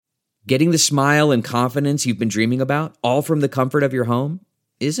Getting the smile and confidence you've been dreaming about, all from the comfort of your home,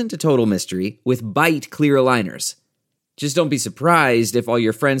 isn't a total mystery with Bite clear aligners. Just don't be surprised if all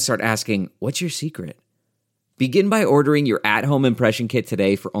your friends start asking, "What's your secret?" Begin by ordering your at-home impression kit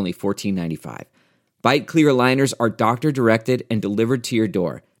today for only $14.95. Bite clear aligners are doctor-directed and delivered to your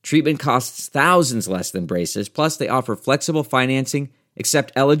door. Treatment costs thousands less than braces, plus they offer flexible financing,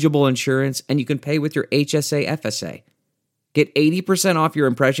 accept eligible insurance, and you can pay with your HSA FSA. Get 80% off your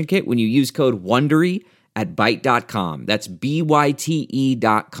impression kit when you use code WONDERY at Byte.com. That's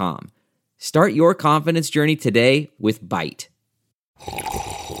BYTE.com. Start your confidence journey today with Byte.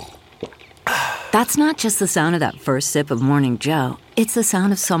 That's not just the sound of that first sip of Morning Joe. It's the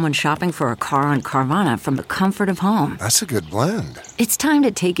sound of someone shopping for a car on Carvana from the comfort of home. That's a good blend. It's time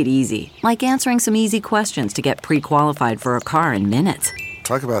to take it easy, like answering some easy questions to get pre-qualified for a car in minutes.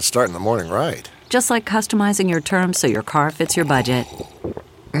 Talk about starting the morning right. Just like customizing your terms so your car fits your budget.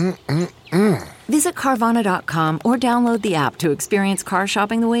 Visit Carvana.com or download the app to experience car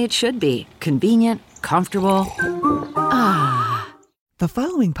shopping the way it should be. Convenient, comfortable. Ah. The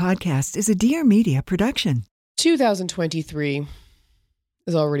following podcast is a Dear Media production. 2023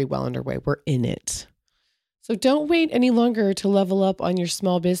 is already well underway. We're in it. So don't wait any longer to level up on your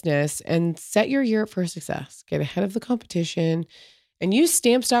small business and set your year up for success. Get ahead of the competition and use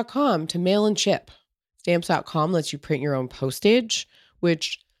Stamps.com to mail and ship. Stamps.com lets you print your own postage,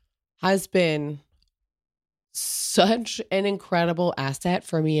 which has been such an incredible asset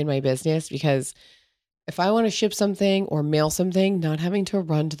for me in my business, because if I want to ship something or mail something, not having to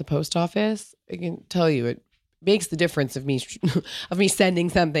run to the post office, I can tell you it makes the difference of me sending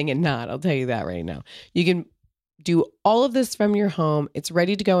something and not. I'll tell you that right now. You can do all of this from your home. It's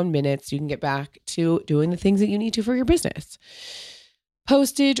ready to go in minutes. You can get back to doing the things that you need to for your business.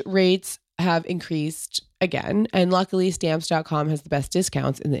 Postage rates have increased again, and luckily Stamps.com has the best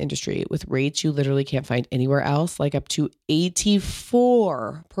discounts in the industry with rates you literally can't find anywhere else, like up to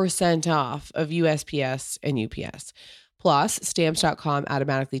 84% off of USPS and UPS. Plus, Stamps.com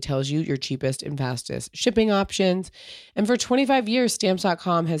automatically tells you your cheapest and fastest shipping options. And for 25 years,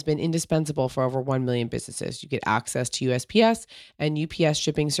 Stamps.com has been indispensable for over 1 million businesses. You get access to USPS and UPS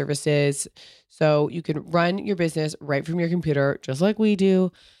shipping services, so you can run your business right from your computer, just like we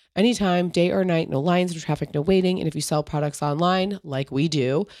do. Anytime, day or night, no lines, no traffic, no waiting. And if you sell products online, like we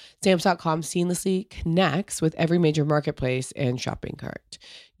do, Stamps.com seamlessly connects with every major marketplace and shopping cart.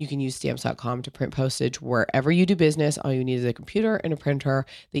 You can use Stamps.com to print postage wherever you do business. All you need is a computer and a printer.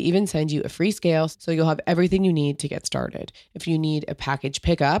 They even send you a free scale, so you'll have everything you need to get started. If you need a package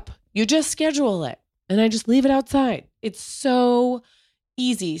pickup, you just schedule it, and I just leave it outside. It's so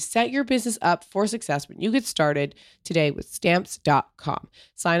easy. Set your business up for success when you get started today with Stamps.com.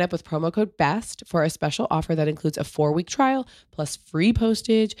 Sign up with promo code BEST for a special offer that includes a 4-week trial plus free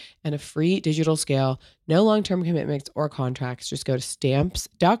postage and a free digital scale. No long-term commitments or contracts. Just go to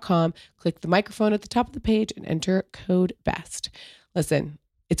Stamps.com, click the microphone at the top of the page, and enter code BEST. Listen,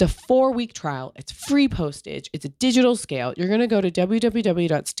 it's a 4-week trial. It's free postage. It's a digital scale. You're going to go to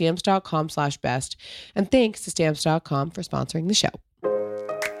www.stamps.com/best. And thanks to Stamps.com for sponsoring the show.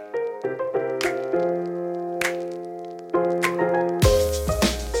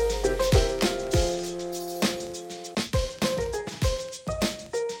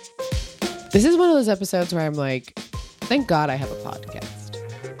 This is one of those episodes where I'm like, thank God I have a podcast.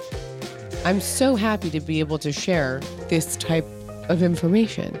 I'm so happy to be able to share this type of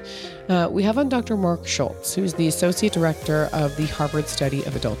information. We have on Dr. Mark Schulz, who's the Associate Director of the Harvard Study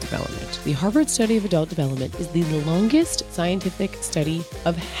of Adult Development. The Harvard Study of Adult Development is the longest scientific study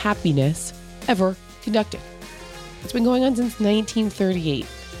of happiness ever conducted. It's been going on since 1938.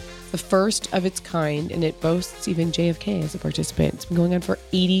 The first of its kind, and it boasts even JFK as a participant. It's been going on for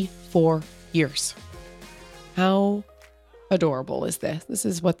 84 years. How adorable is this? This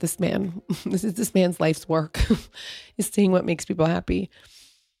is what this man's life's work is, seeing what makes people happy.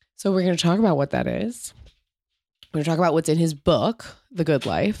 So we're going to talk about what that is. We're going to talk about what's in his book, The Good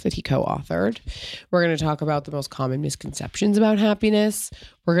Life, that he co-authored. We're going to talk about the most common misconceptions about happiness.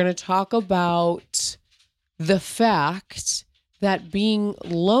 We're going to talk about the fact that being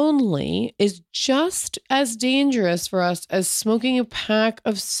lonely is just as dangerous for us as smoking a pack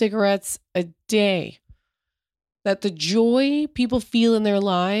of cigarettes a day. That the joy people feel in their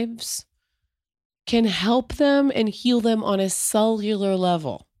lives can help them and heal them on a cellular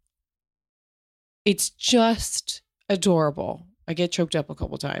level. It's just adorable. I get choked up a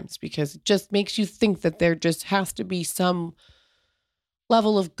couple times because it just makes you think that there just has to be some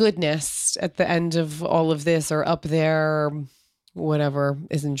level of goodness at the end of all of this, or up there, whatever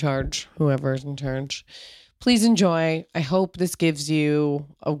is in charge, whoever is in charge. Please enjoy. I hope this gives you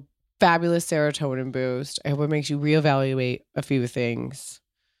a fabulous serotonin boost. I hope it makes you reevaluate a few things.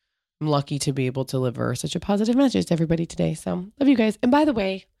 I'm lucky to be able to deliver such a positive message to everybody today. So love you guys. And by the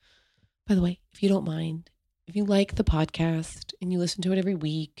way, if you don't mind, if you like the podcast and you listen to it every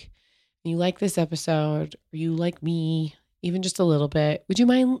week, and you like this episode, or you like me, even just a little bit, would you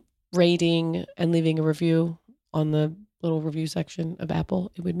mind rating and leaving a review on the little review section of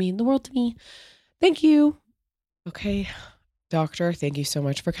Apple? It would mean the world to me. Thank you. Okay, Doctor, thank you so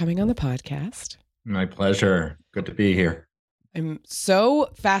much for coming on the podcast. My pleasure. Good to be here. I'm so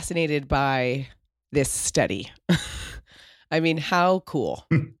fascinated by this study. I mean, how cool.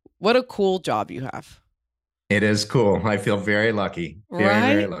 What a cool job you have. It is cool. I feel very lucky.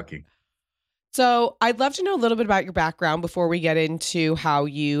 Very lucky. So I'd love to know a little bit about your background before we get into how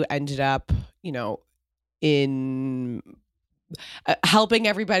you ended up, in helping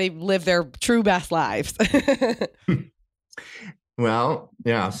everybody live their true best lives. Well,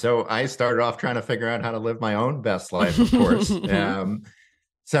 yeah. So I started off trying to figure out how to live my own best life, of course.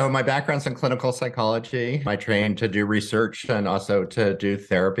 So my background's in clinical psychology. I trained to do research and also to do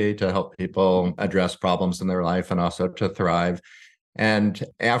therapy to help people address problems in their life and also to thrive. And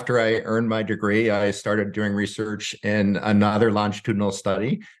after I earned my degree, I started doing research in another longitudinal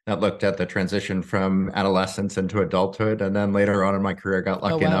study that looked at the transition from adolescence into adulthood. And then later on in my career, I got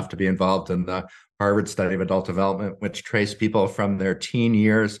lucky enough to be involved in the Harvard study of adult development, which traced people from their teen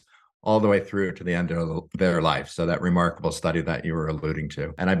years all the way through to the end of their life. So that remarkable study that you were alluding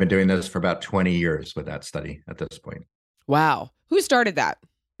to. And I've been doing this for about 20 years with that study at this point. Wow. Who started that?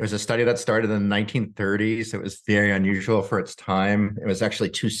 It was a study that started in the 1930s. It was very unusual for its time. It was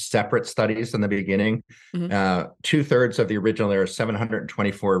actually two separate studies in the beginning. Mm-hmm. 2/3 of the original, there were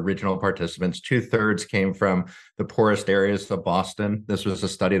 724 original participants. 2/3 came from the poorest areas of Boston. This was a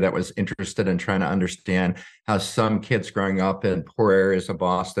study that was interested in trying to understand how some kids growing up in poor areas of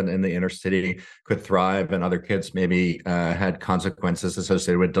Boston in the inner city could thrive, and other kids maybe had consequences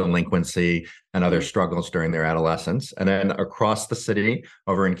associated with delinquency and other struggles during their adolescence. And then across the city,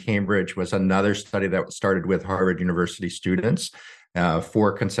 over in Cambridge, was another study that started with Harvard University students,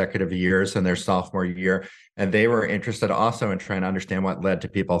 4 consecutive years in their sophomore year. And they were interested also in trying to understand what led to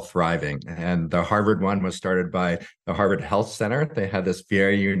people thriving. And the Harvard one was started by the Harvard Health Center. They had this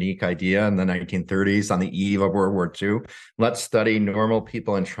very unique idea in the 1930s on the eve of World War II. Let's study normal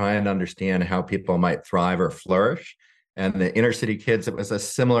people and try and understand how people might thrive or flourish. And the inner city kids, it was a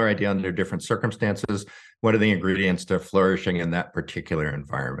similar idea under different circumstances. What are the ingredients to flourishing in that particular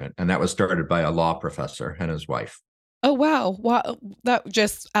environment? And that was started by a law professor and his wife. Oh, wow. Wow. That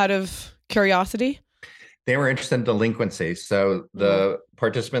just out of curiosity? They were interested in delinquency. So the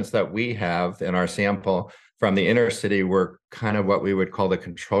participants that we have in our sample from the inner city were kind of what we would call the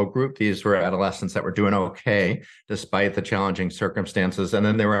control group. These were adolescents that were doing okay despite the challenging circumstances. And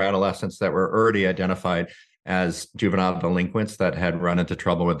then there were adolescents that were already identified as juvenile delinquents that had run into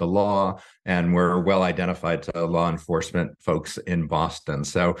trouble with the law and were well identified to law enforcement folks in Boston.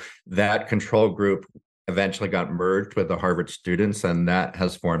 So that control group eventually got merged with the Harvard students, and that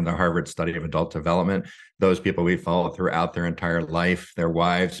has formed the Harvard study of adult development. Those people we followed throughout their entire life. Their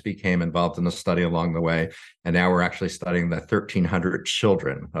wives became involved in the study along the way. And now we're actually studying the 1,300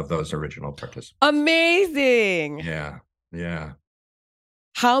 children of those original participants. Amazing. Yeah.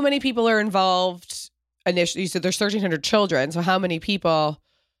 How many people are involved initially? You said there's 1,300 children. So how many people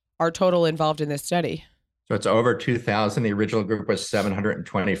are total involved in this study? So it's over 2,000. The original group was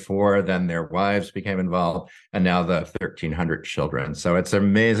 724. Then their wives became involved, and now the 1,300 children. So it's an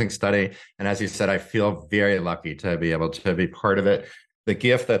amazing study. And as you said, I feel very lucky to be able to be part of it. The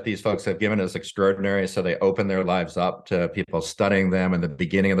gift that these folks have given is extraordinary. So they open their lives up to people studying them. In the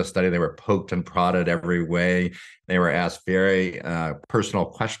beginning of the study, they were poked and prodded every way. They were asked very personal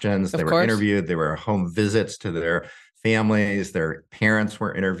questions. They were interviewed. There were home visits to their families. Their parents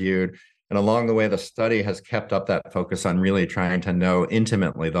were interviewed. And along the way, the study has kept up that focus on really trying to know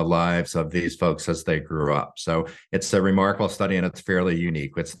intimately the lives of these folks as they grew up. So it's a remarkable study, and it's fairly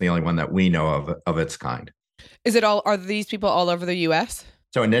unique. It's the only one that we know of its kind. Are these people all over the U.S.?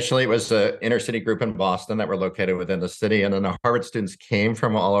 So initially, it was an inner city group in Boston that were located within the city. And then the Harvard students came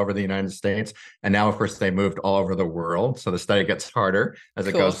from all over the United States. And now, of course, they moved all over the world. So the study gets harder as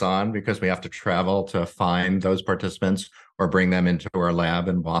it goes on because we have to travel to find those participants or bring them into our lab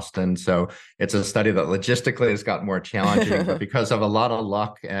in Boston. So it's a study that logistically has gotten more challenging, but because of a lot of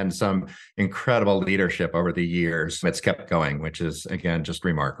luck and some incredible leadership over the years, it's kept going, which is, again, just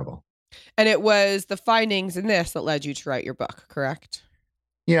remarkable. And it was the findings in this that led you to write your book, correct?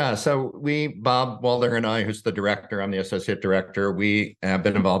 Yeah, so Bob Walder and I, who's the director, I'm the associate director, we have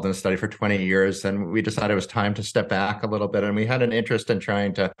been involved in the study for 20 years, and we decided it was time to step back a little bit. And we had an interest in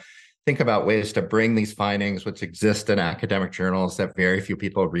trying to think about ways to bring these findings, which exist in academic journals that very few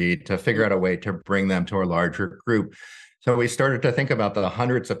people read, to figure out a way to bring them to a larger group. So we started to think about the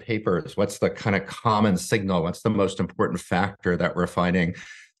hundreds of papers. What's the kind of common signal? What's the most important factor that we're finding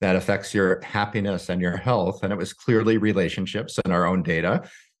that affects your happiness and your health? And it was clearly relationships in our own data.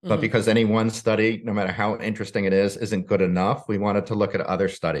 But because any one study, no matter how interesting it is, isn't good enough, we wanted to look at other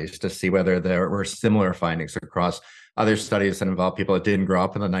studies to see whether there were similar findings across other studies that involve people that didn't grow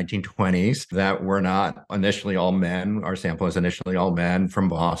up in the 1920s, that were not initially all men. Our sample was initially all men from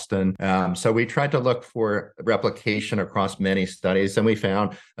Boston. So we tried to look for replication across many studies, and we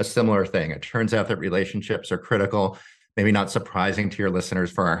found a similar thing. It turns out that relationships are critical. Maybe not surprising to your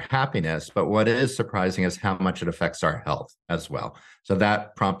listeners for our happiness, but what is surprising is how much it affects our health as well. So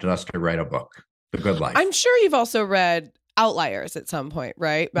that prompted us to write a book, The Good Life. I'm sure you've also read Outliers at some point,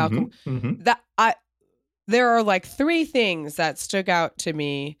 right, Malcolm? There are like three things that stuck out to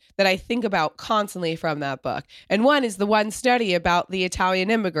me that I think about constantly from that book. And one is the one study about the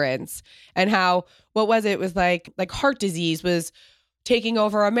Italian immigrants and how, what was it? It was like heart disease was taking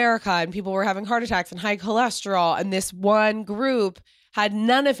over America and people were having heart attacks and high cholesterol. And this one group had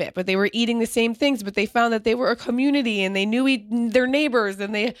none of it, but they were eating the same things, but they found that they were a community and they knew their neighbors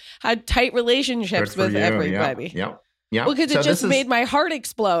and they had tight relationships with everybody. Yeah. Well, because it just made my heart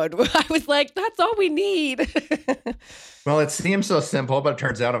explode. I was like, that's all we need. Well, it seems so simple, but it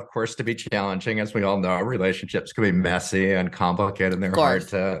turns out, of course, to be challenging. As we all know, relationships can be messy and complicated, and they're hard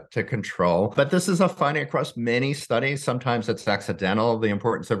to control. But this is a finding across many studies. Sometimes it's accidental, the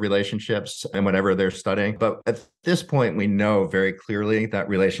importance of relationships and whatever they're studying. But at this point, we know very clearly that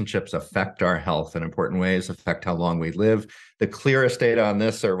relationships affect our health in important ways, affect how long we live. The clearest data on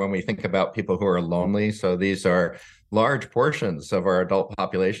this are when we think about people who are lonely. So these are large portions of our adult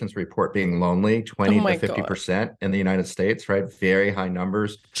populations report being lonely, 20 to 50% in the United States, right? Very high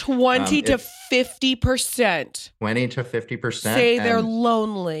numbers. 20 to 50%. 20 to 50%. Say they're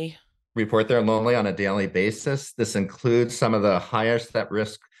lonely. Report they're lonely on a daily basis. This includes some of the highest at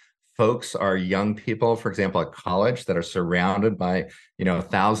risk folks are young people, for example, at college, that are surrounded by,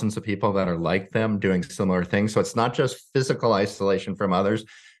 thousands of people that are like them doing similar things. So it's not just physical isolation from others,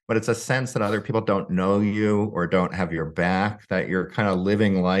 but it's a sense that other people don't know you or don't have your back, that you're kind of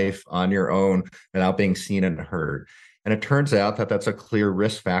living life on your own without being seen and heard. And it turns out that that's a clear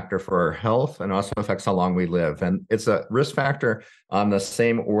risk factor for our health and also affects how long we live. And it's a risk factor on the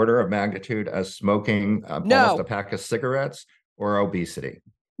same order of magnitude as smoking almost a pack of cigarettes or obesity.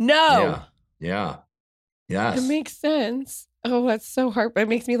 No. Yeah. Yes. It makes sense. Oh, that's so hard. It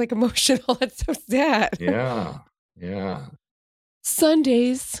makes me like emotional. It's so sad. Yeah.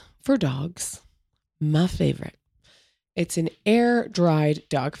 Sundays for dogs, my favorite. It's an air-dried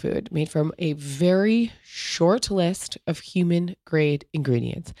dog food made from a very short list of human-grade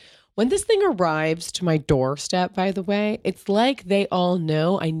ingredients. When this thing arrives to my doorstep, by the way, it's like they all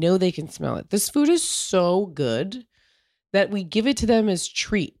know. I know they can smell it. This food is so good that we give it to them as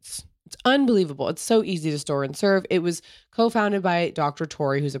treats. It's unbelievable. It's so easy to store and serve. It was co-founded by Dr.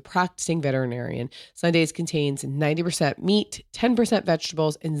 Tori, who's a practicing veterinarian. Sundays contains 90% meat, 10%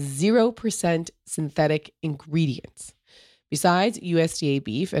 vegetables, and 0% synthetic ingredients. Besides USDA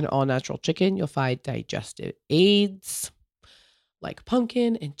beef and all-natural chicken, you'll find digestive aids like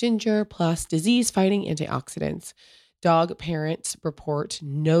pumpkin and ginger, plus disease-fighting antioxidants. Dog parents report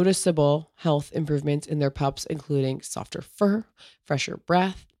noticeable health improvements in their pups, including softer fur, fresher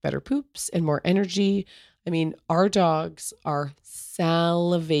breath, better poops, and more energy. I mean, our dogs are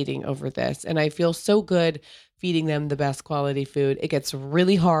salivating over this, and I feel so good feeding them the best quality food. It gets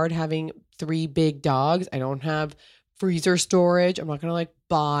really hard having 3 big dogs. I don't have freezer storage. I'm not going to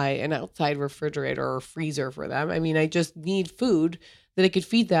buy an outside refrigerator or freezer for them. I mean, I just need food that I could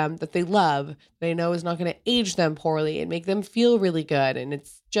feed them that they love, that I know is not going to age them poorly and make them feel really good. And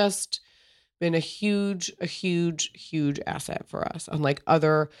it's just been a huge asset for us. Unlike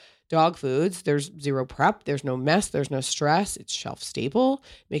other dog foods, there's zero prep, there's no mess, there's no stress. It's shelf stable,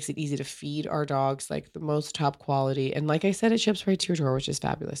 makes it easy to feed our dogs the most top quality. And like I said, it ships right to your door, which is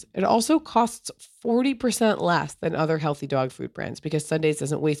fabulous. It also costs 40% less than other healthy dog food brands because Sundays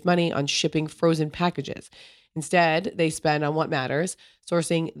doesn't waste money on shipping frozen packages. Instead, they spend on what matters,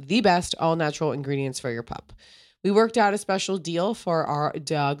 sourcing the best all-natural ingredients for your pup. We worked out a special deal for our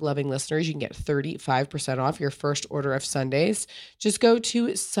dog-loving listeners. You can get 35% off your first order of Sundays. Just go to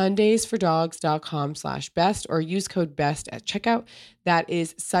sundaysfordogs.com/best or use code BEST at checkout. That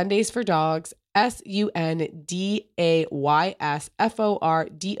is Sundays for Dogs,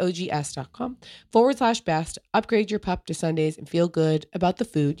 sundaysfordogs.com/best. Upgrade your pup to Sundays and feel good about the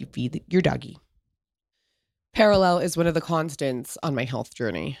food you feed your doggy. Parallel is one of the constants on my health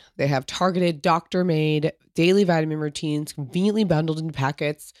journey. They have targeted, doctor-made daily vitamin routines conveniently bundled into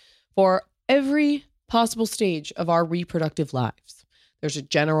packets for every possible stage of our reproductive lives. There's a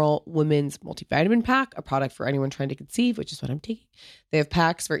general women's multivitamin pack, a product for anyone trying to conceive, which is what I'm taking. They have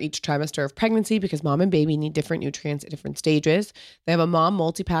packs for each trimester of pregnancy because mom and baby need different nutrients at different stages. They have a mom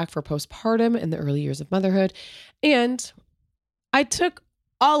multi-pack for postpartum and the early years of motherhood. And I took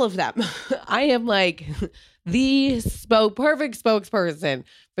all of them. I am like the perfect spokesperson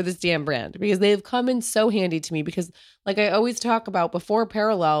for this damn brand because they've come in so handy to me because like I always talk about before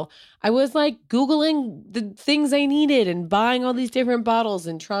Parallel, I was like Googling the things I needed and buying all these different bottles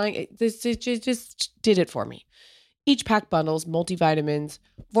and trying this. It just did it for me. Each pack bundles multivitamins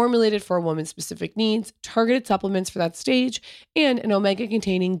formulated for a woman's specific needs, targeted supplements for that stage, and an omega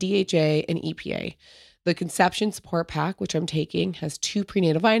containing DHA and EPA. The Conception Support Pack, which I'm taking, has 2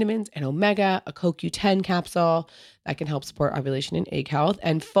 prenatal vitamins, an omega, a CoQ10 capsule that can help support ovulation and egg health,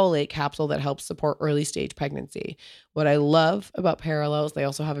 and folate capsule that helps support early stage pregnancy. What I love about Parallel is they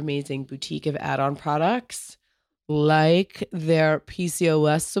also have amazing boutique of add-on products like their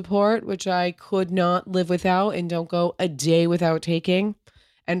PCOS support, which I could not live without and don't go a day without taking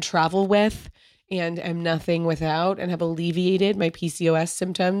and travel with and am nothing without and have alleviated my PCOS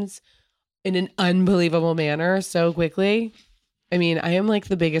symptoms in an unbelievable manner so quickly. I mean, I am like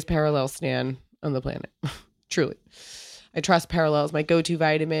the biggest Parallel stan on the planet. Truly. I trust Parallel as my go-to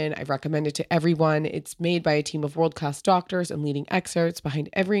vitamin. I recommend it to everyone. It's made by a team of world-class doctors and leading experts behind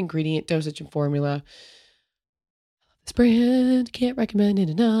every ingredient, dosage, and formula. This brand, can't recommend it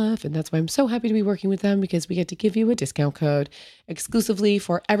enough. And that's why I'm so happy to be working with them because we get to give you a discount code exclusively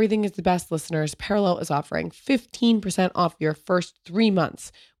for Everything is the Best listeners. Parallel is offering 15% off your first 3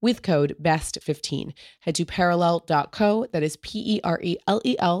 months with code BEST15. Head to parallel.co. That is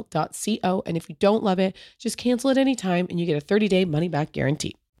PERELEL.co. And if you don't love it, just cancel at any time and you get a 30-day money-back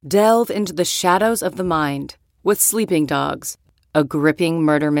guarantee. Delve into the shadows of the mind with Sleeping Dogs, a gripping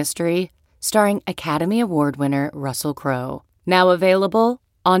murder mystery starring Academy Award winner Russell Crowe. Now available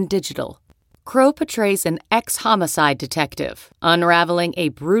on digital. Crowe portrays an ex-homicide detective, unraveling a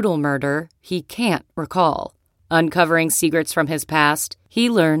brutal murder he can't recall. Uncovering secrets from his past,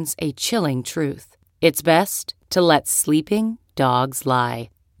 he learns a chilling truth. It's best to let sleeping dogs lie.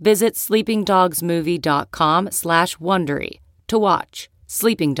 Visit sleepingdogsmovie.com/Wondery to watch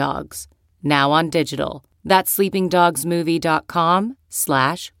Sleeping Dogs, now on digital. That's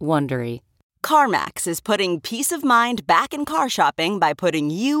sleepingdogsmovie.com/Wondery. CarMax is putting peace of mind back in car shopping by putting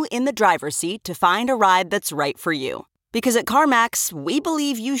you in the driver's seat to find a ride that's right for you. Because at CarMax, we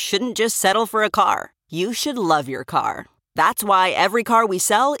believe you shouldn't just settle for a car. You should love your car. That's why every car we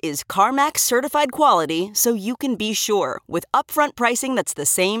sell is CarMax certified quality, so you can be sure with upfront pricing that's the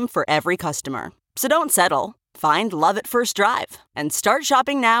same for every customer. So don't settle. Find love at first drive and start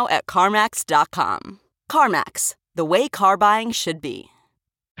shopping now at CarMax.com. CarMax, the way car buying should be.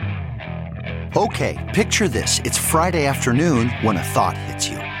 Okay, picture this. It's Friday afternoon when a thought hits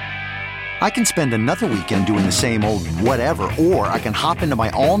you. I can spend another weekend doing the same old whatever, or I can hop into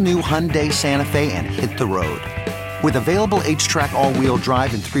my all-new Hyundai Santa Fe and hit the road. With available H-Track all-wheel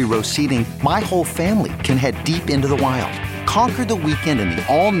drive and 3-row seating, my whole family can head deep into the wild. Conquer the weekend in the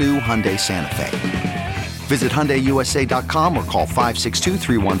all-new Hyundai Santa Fe. Visit HyundaiUSA.com or call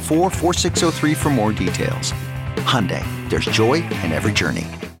 562-314-4603 for more details. Hyundai, there's joy in every journey.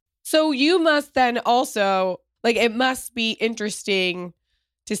 So you must then also, like, it must be interesting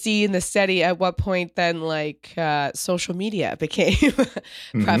to see in the study at what point then, like, social media became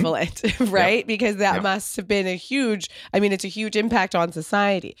prevalent, right? Yep. Because that must have been it's a huge impact on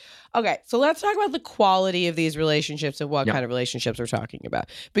society. Okay, so let's talk about the quality of these relationships and what kind of relationships we're talking about.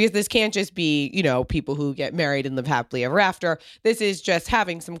 Because this can't just be, people who get married and live happily ever after. This is just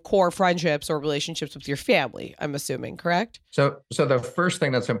having some core friendships or relationships with your family, I'm assuming, correct? So the first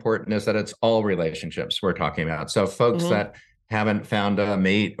thing that's important is that it's all relationships we're talking about. So folks that haven't found a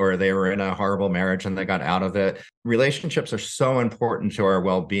mate or they were in a horrible marriage and they got out of it. Relationships are so important to our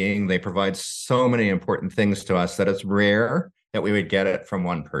well-being. They provide so many important things to us that it's rare that we would get it from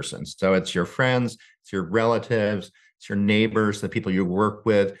one person. So it's your friends, it's your relatives, it's your neighbors, the people you work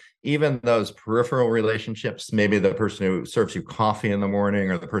with, even those peripheral relationships, maybe the person who serves you coffee in the morning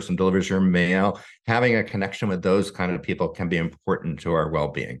or the person who delivers your mail. Having a connection with those kind of people can be important to our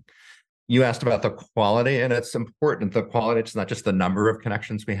well-being. You asked about the quality, and it's important. The quality, it's not just the number of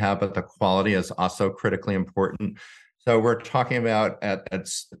connections we have, but the quality is also critically important. So we're talking about at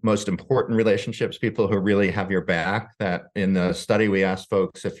its most important relationships, people who really have your back. That in the study, we asked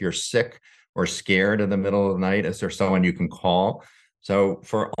folks, if you're sick or scared in the middle of the night, is there someone you can call? So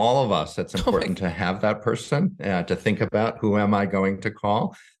for all of us, it's important to have that person to think about, who am I going to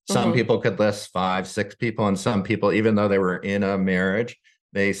call? Some people could list 5, 6 people, and some people, even though they were in a marriage,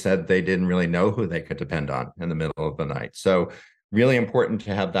 they said they didn't really know who they could depend on in the middle of the night. So really important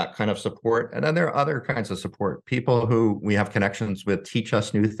to have that kind of support. And then there are other kinds of support. People who we have connections with teach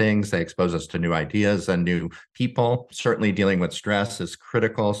us new things. They expose us to new ideas and new people. Certainly dealing with stress is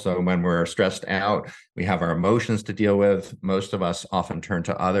critical. So when we're stressed out, we have our emotions to deal with. Most of us often turn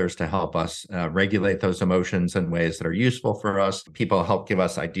to others to help us regulate those emotions in ways that are useful for us. People help give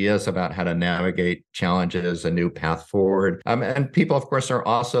us ideas about how to navigate challenges, a new path forward. And people, of course, are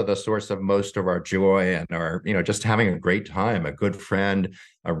also the source of most of our joy and our, just having a great time, a good friend,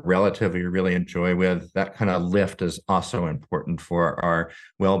 a relative you really enjoy with. That kind of lift is also important for our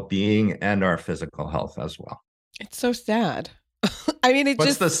well-being and our physical health as well. It's so sad. I mean,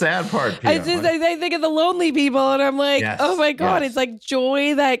 What's the sad part, Pia? I think of the lonely people, and I'm like, Yes, oh my God, yes. It's like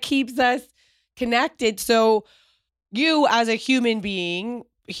joy that keeps us connected. So you, as a human being,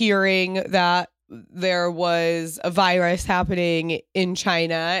 hearing that there was a virus happening in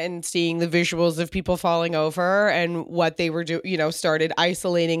China and seeing the visuals of people falling over and what they were doing, started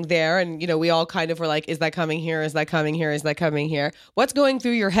isolating there. And, we all kind of were like, is that coming here? Is that coming here? Is that coming here? What's going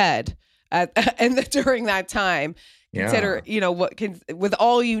through your head during that time? Consider, with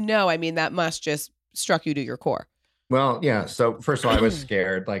all I mean, that must just struck you to your core. Well, yeah. So first of all, I was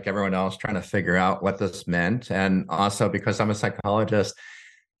scared, like everyone else, trying to figure out what this meant. And also because I'm a psychologist,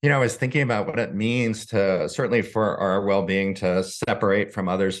 I was thinking about what it means to, certainly for our well-being, to separate from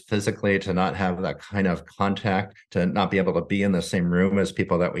others physically, to not have that kind of contact, to not be able to be in the same room as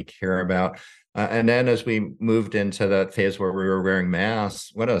people that we care about. And then as we moved into that phase where we were wearing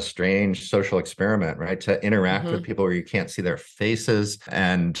masks, what a strange social experiment, right? To interact with people where you can't see their faces.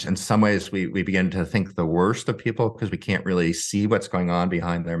 And in some ways, we begin to think the worst of people because we can't really see what's going on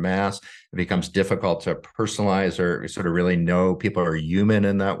behind their mask. It becomes difficult to personalize or sort of really know people are human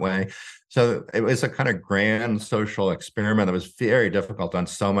in that way. So it was a kind of grand social experiment that was very difficult on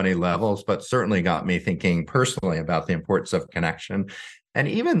so many levels, but certainly got me thinking personally about the importance of connection. And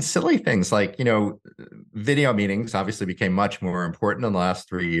even silly things like, video meetings obviously became much more important in the last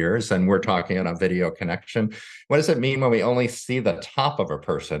 3 years. And we're talking on a video connection. What does it mean when we only see the top of a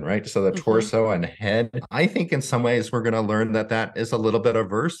person, right? So the torso and head. I think in some ways we're going to learn that is a little bit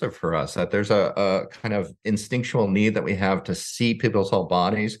aversive for us, that there's a kind of instinctual need that we have to see people's whole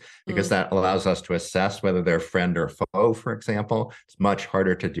bodies, because that allows us to assess whether they're friend or foe, for example. It's much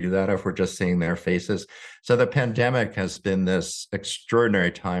harder to do that if we're just seeing their faces. So the pandemic has been this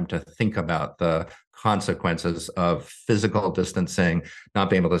extraordinary time to think about the consequences of physical distancing, not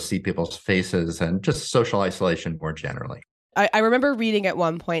being able to see people's faces, and just social isolation more generally. I remember reading at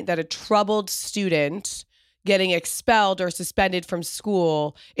one point that a troubled student getting expelled or suspended from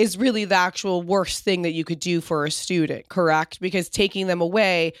school is really the actual worst thing that you could do for a student, correct? Because taking them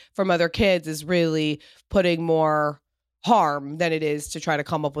away from other kids is really putting more harm than it is to try to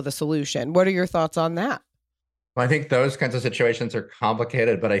come up with a solution. What are your thoughts on that? Well, I think those kinds of situations are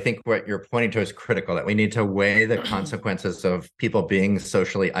complicated, but I think what you're pointing to is critical, that we need to weigh the consequences of people being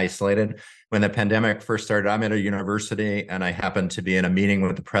socially isolated. When the pandemic first started, I'm at a university and I happened to be in a meeting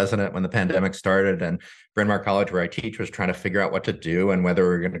with the president when the pandemic started, and Bryn Mawr College, where I teach, was trying to figure out what to do and whether we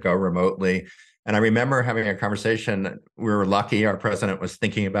were going to go remotely. And I remember having a conversation. We were lucky our president was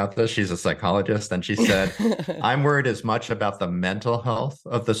thinking about this. She's a psychologist. And she said, I'm worried as much about the mental health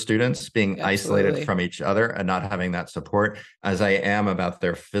of the students being isolated from each other and not having that support as I am about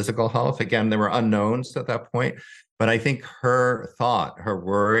their physical health. Again, there were unknowns at that point. But I think her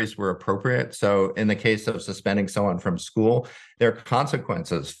worries were appropriate. So in the case of suspending someone from school, there are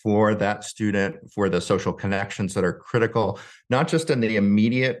consequences for that student, for the social connections that are critical, not just in the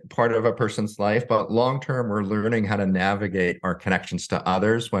immediate part of a person's life, but long-term, we're learning how to navigate our connections to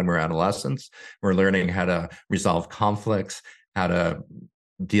others when we're adolescents. We're learning how to resolve conflicts, how to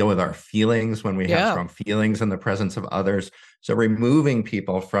deal with our feelings when we have strong feelings in the presence of others. So removing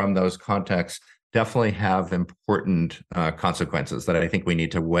people from those contexts definitely have important consequences that I think we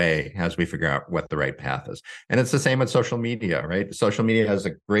need to weigh as we figure out what the right path is. And it's the same with social media, right? Social media has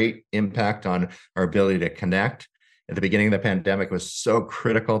a great impact on our ability to connect. At the beginning of the pandemic, it was so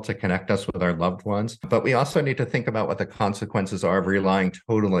critical to connect us with our loved ones. But we also need to think about what the consequences are of relying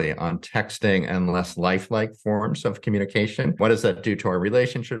totally on texting and less lifelike forms of communication. What does that do to our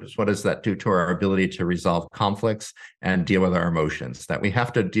relationships? What does that do to our ability to resolve conflicts and deal with our emotions? That we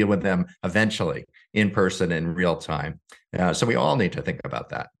have to deal with them eventually in person in real time. So we all need to think about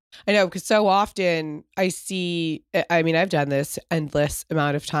that. I know, because so often I've done this endless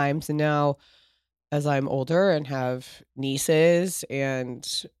amount of times, and now as I'm older and have nieces and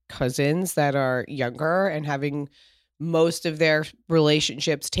cousins that are younger and having most of their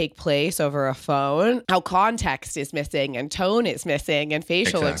relationships take place over a phone, how context is missing and tone is missing and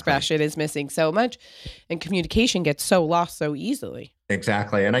facial expression is missing so much, and communication gets so lost so easily.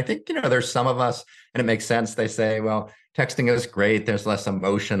 Exactly. And I think, there's some of us, and it makes sense. They say, well, texting is great. There's less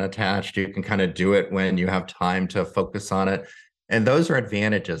emotion attached. You can kind of do it when you have time to focus on it. And those are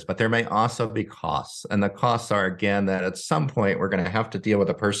advantages, but there may also be costs. And the costs are, again, that at some point we're going to have to deal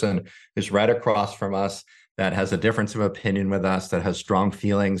with a person who's right across from us, that has a difference of opinion with us, that has strong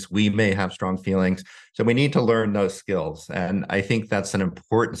feelings. We may have strong feelings. So we need to learn those skills. And I think that's an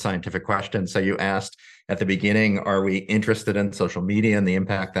important scientific question. So you asked at the beginning, are we interested in social media and the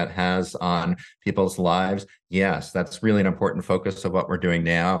impact that has on people's lives? Yes, that's really an important focus of what we're doing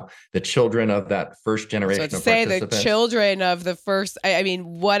now. The children of that first generation of participants. The children of the first,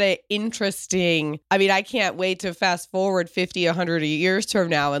 what an interesting, I can't wait to fast forward 50, 100 years from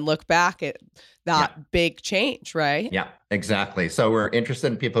now and look back at that big change, right? Yeah, exactly. So we're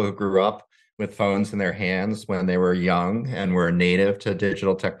interested in people who grew up with phones in their hands when they were young and were native to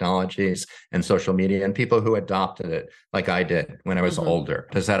digital technologies and social media, and people who adopted it like I did when I was older.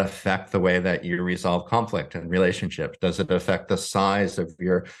 Does that affect the way that you resolve conflict and relationships? Does it affect the size of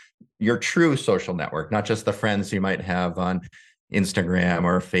your true social network, not just the friends you might have on Instagram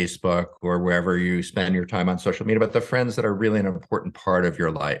or Facebook or wherever you spend your time on social media, but the friends that are really an important part of your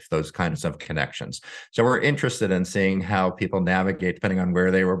life, those kinds of connections. So we're interested in seeing how people navigate depending on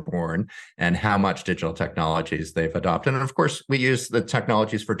where they were born and how much digital technologies they've adopted. And of course, we use the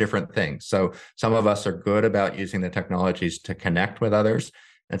technologies for different things. So some of us are good about using the technologies to connect with others,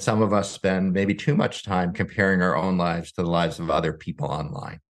 and some of us spend maybe too much time comparing our own lives to the lives of other people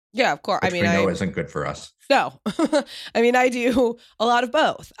online. Yeah, of course. Which we know isn't good for us. No. I do a lot of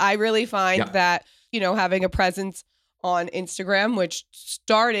both. I really find that, having a presence on Instagram, which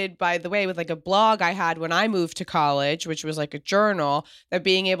started, by the way, with like a blog I had when I moved to college, which was like a journal, that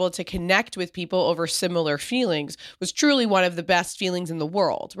being able to connect with people over similar feelings was truly one of the best feelings in the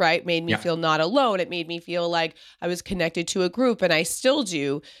world, right? Made me feel not alone. It made me feel like I was connected to a group, and I still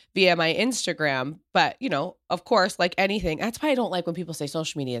do via my Instagram. But, of course, like anything, that's why I don't like when people say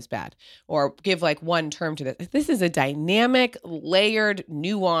social media is bad or give like one term to this. This is a dynamic, layered,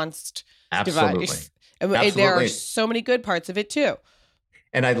 nuanced device. And there are so many good parts of it too.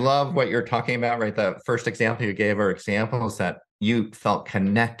 And I love what you're talking about, right? The first example you gave are examples that you felt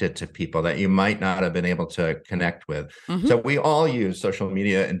connected to people that you might not have been able to connect with. So we all use social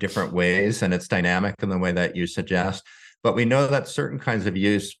media in different ways, and it's dynamic in the way that you suggest. But we know that certain kinds of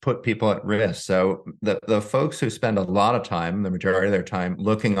use put people at risk. So the folks who spend a lot of time, the majority of their time,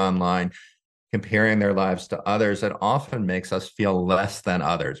 looking online, comparing their lives to others, it often makes us feel less than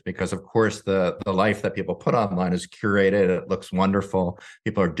others because, of course, the life that people put online is curated. It looks wonderful.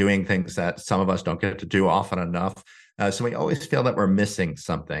 People are doing things that some of us don't get to do often enough. So we always feel that we're missing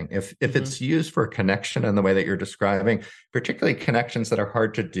something. If it's used for connection in the way that you're describing, particularly connections that are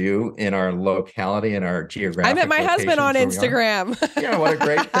hard to do in our locality and our geographic I met my husband on Instagram. Yeah, what a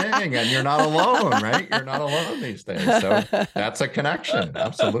great thing. And you're not alone, right? You're not alone these days. So that's a connection.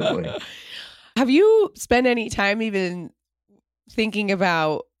 Absolutely. Have you spent any time even thinking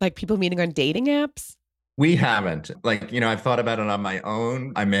about like people meeting on dating apps? We haven't. I've thought about it on my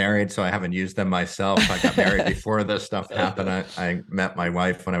own. I'm married, so I haven't used them myself. I got married before this stuff happened. I met my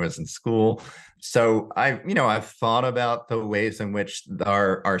wife when I was in school. So I've thought about the ways in which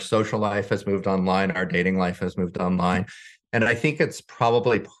our social life has moved online, our dating life has moved online. And I think it's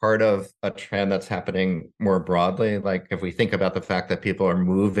probably part of a trend that's happening more broadly. Like if we think about the fact that people are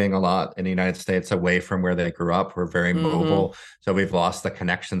moving a lot in the United States away from where they grew up, we're very mobile. So we've lost the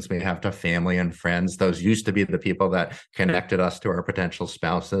connections we have to family and friends. Those used to be the people that connected us to our potential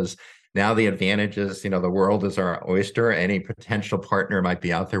spouses. Now the advantage is, the world is our oyster. Any potential partner might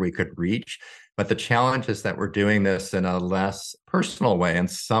be out there we could reach. But the challenge is that we're doing this in a less personal way in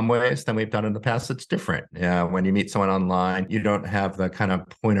some ways than we've done in the past. It's different. When you meet someone online, you don't have the kind of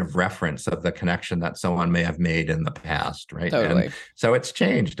point of reference of the connection that someone may have made in the past, right? Totally. And so it's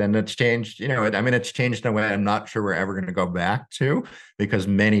changed, and it's changed, it's changed in a way I'm not sure we're ever going to go back to, because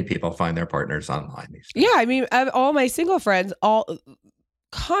many people find their partners online these days. Yeah, all my single friends all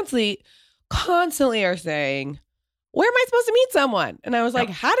constantly are saying, where am I supposed to meet someone? And I was like,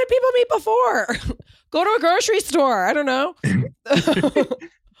 how did people meet before? Go to a grocery store. I don't know.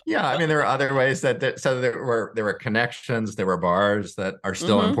 Yeah, I mean, there are other ways so there were connections, there were bars that are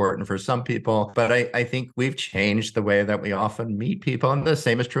still important for some people, but I think we've changed the way that we often meet people, and the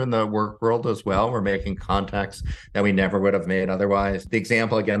same is true in the work world as well. We're making contacts that we never would have made otherwise. The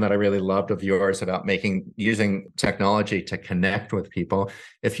example again that I really loved of yours about using technology to connect with people.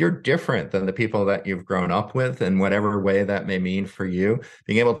 If you're different than the people that you've grown up with, in whatever way that may mean for you,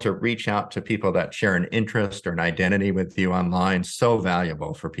 being able to reach out to people that share an interest or an identity with you online, so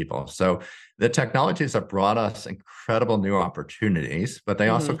valuable for people. So the technologies have brought us incredible new opportunities, but they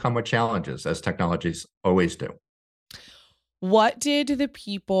also come with challenges, as technologies always do. What did the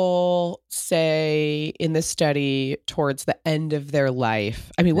people say in the study towards the end of their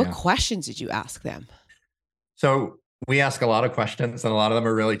life? I mean, what questions did you ask them? So we ask a lot of questions, and a lot of them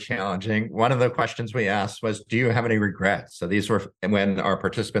are really challenging. One of the questions we asked was, do you have any regrets? So these were when our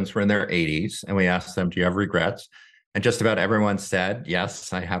participants were in their 80s, and we asked them, do you have regrets? And just about everyone said,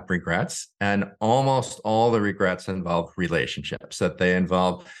 yes, I have regrets. And almost all the regrets involve relationships, that they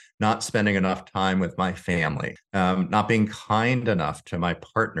involve not spending enough time with my family, not being kind enough to my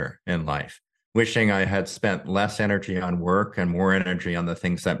partner in life, wishing I had spent less energy on work and more energy on the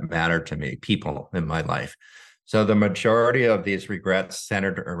things that matter to me, people in my life. So the majority of these regrets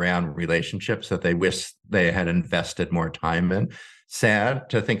centered around relationships that they wish they had invested more time in. Sad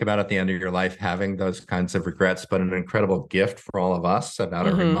to think about at the end of your life having those kinds of regrets, but an incredible gift for all of us about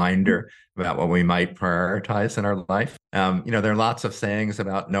a reminder about what we might prioritize in our life. There are lots of sayings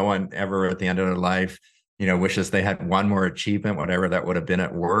about no one ever at the end of their life, wishes they had one more achievement, whatever that would have been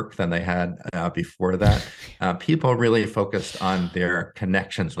at work, than they had before that. People really focused on their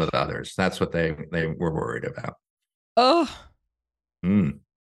connections with others. That's what they were worried about. Oh.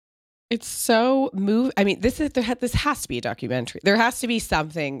 It's so I mean, this has to be a documentary. There has to be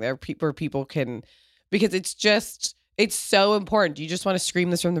something there where people can, because it's so important. Do you just want to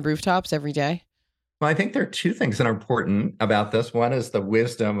scream this from the rooftops every day? Well, I think there are two things that are important about this. One is the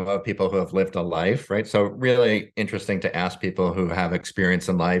wisdom of people who have lived a life, right? So really interesting to ask people who have experience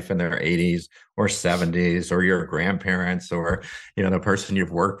in life in their 80s or 70s, or your grandparents, or, the person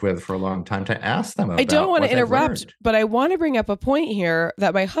you've worked with for a long time, to ask them about. I don't want to interrupt, but I want to bring up a point here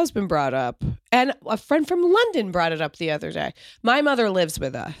that my husband brought up, and a friend from London brought it up the other day. My mother lives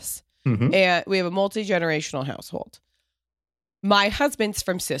with us, and we have a multi-generational household. My husband's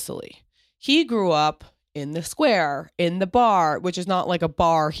from Sicily. He grew up in the square, in the bar, which is not like a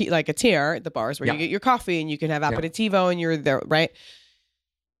bar, like a tier. The bar is where you get your coffee and you can have aperitivo and you're there, right?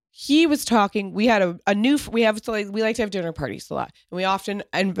 He was talking, we had we like to have dinner parties a lot. And we often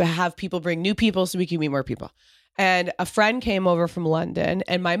have people bring new people so we can meet more people. And a friend came over from London,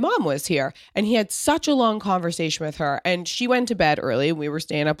 and my mom was here, and he had such a long conversation with her, and she went to bed early and we were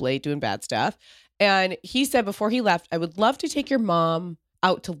staying up late doing bad stuff. And he said before he left, I would love to take your mom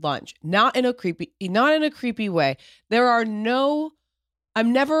out to lunch, not in a creepy way.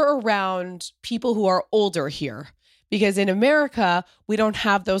 I'm never around people who are older here, because in America, we don't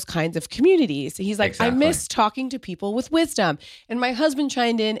have those kinds of communities. He's like, exactly. I miss talking to people with wisdom. And my husband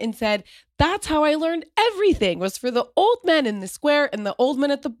chimed in and said, that's how I learned everything, was for the old men in the square and the old men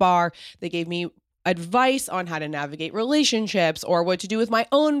at the bar. They gave me advice on how to navigate relationships, or what to do with my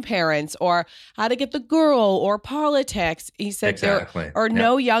own parents, or how to get the girl, or politics. He said there are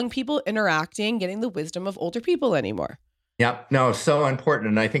no young people interacting, getting the wisdom of older people anymore. Yeah, no, so important.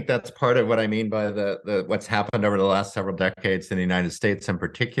 And I think that's part of what I mean by the what's happened over the last several decades in the United States in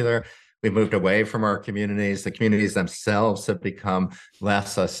particular. We've moved away from our communities. The communities themselves have become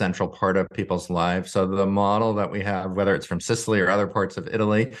less a central part of people's lives. So the model that we have, whether it's from Sicily or other parts of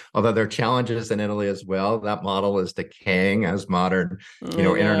Italy, although there are challenges in Italy as well, that model is decaying as modern,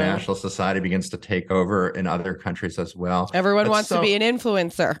 international society begins to take over in other countries as well. Everyone wants to be an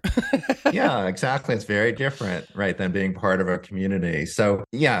influencer. Yeah, exactly. It's very different, right, than being part of a community. So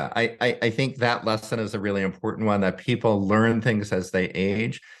yeah, I think that lesson is a really important one, that people learn things as they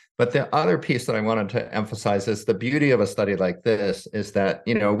age. But the other piece that I wanted to emphasize is the beauty of a study like this is that,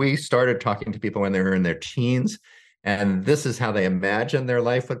 we started talking to people when they were in their teens, and this is how they imagined their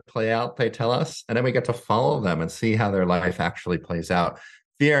life would play out, they tell us. And then we get to follow them and see how their life actually plays out.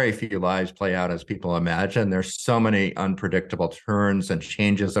 Very few lives play out as people imagine. There's so many unpredictable turns and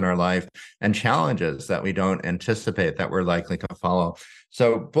changes in our life and challenges that we don't anticipate that we're likely to follow.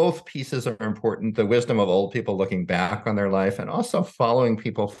 So both pieces are important, the wisdom of old people looking back on their life, and also following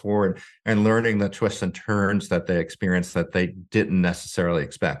people forward and learning the twists and turns that they experience that they didn't necessarily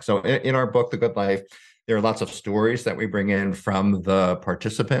expect. So in our book, The Good Life, there are lots of stories that we bring in from the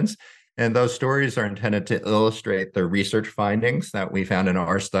participants. And those stories are intended to illustrate the research findings that we found in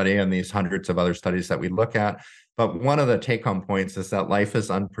our study and these hundreds of other studies that we look at. But one of the take-home points is that life is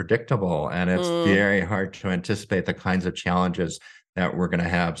unpredictable, and it's very hard to anticipate the kinds of challenges that we're going to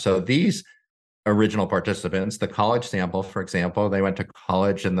have. So these original participants, the college sample, for example, they went to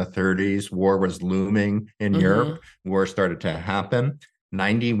college in the 30s. War was looming in Europe. War started to happen.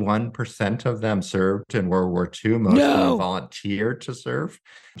 91% of them served in World War II. Most of them volunteered to serve.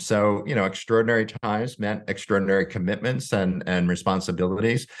 So, extraordinary times meant extraordinary commitments and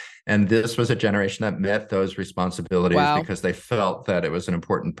responsibilities. And this was a generation that met those responsibilities because they felt that it was an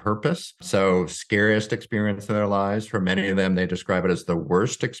important purpose. So, scariest experience of their lives. For many of them, they describe it as the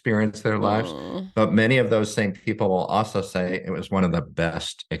worst experience of their lives. But many of those same people will also say it was one of the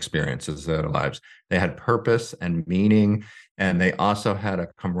best experiences of their lives. They had purpose and meaning. And they also had a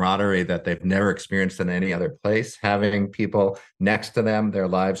camaraderie that they've never experienced in any other place. Having people next to them, their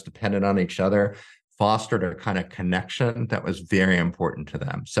lives dependent on each other, fostered a kind of connection that was very important to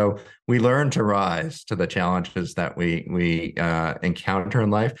them. So we learn to rise to the challenges that we encounter in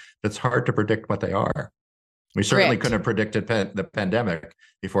life. It's hard to predict what they are. We certainly couldn't have predicted the pandemic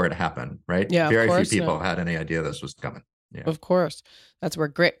before it happened, right? Yeah, very few people had any idea this was coming. Yeah. Of course. That's where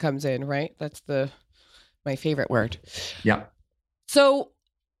grit comes in, right? That's my favorite word. Yeah. So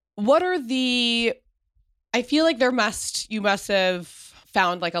what are I feel like you must have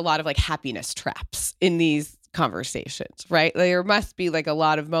found like a lot of like happiness traps in these conversations, right? There must be like a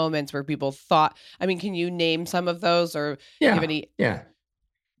lot of moments where people thought, can you name some of those or give any? Yeah.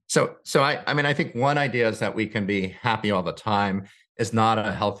 So I think one idea is that we can be happy all the time is not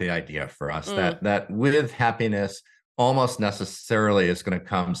a healthy idea for us. That with happiness, almost necessarily is going to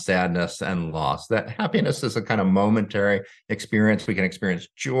come sadness and loss. That happiness is a kind of momentary experience. We can experience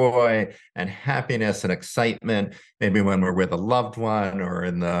joy and happiness and excitement, maybe when we're with a loved one or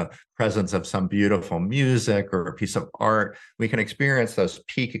in the presence of some beautiful music or a piece of art. We can experience those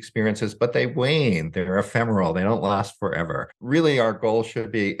peak experiences, but they wane. They're ephemeral. They don't last forever. Really, our goal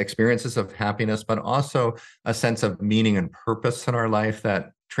should be experiences of happiness, but also a sense of meaning and purpose in our life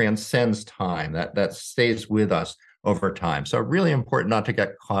that transcends time, that stays with us over time. So really important not to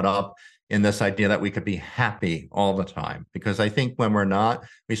get caught up in this idea that we could be happy all the time, because I think when we're not,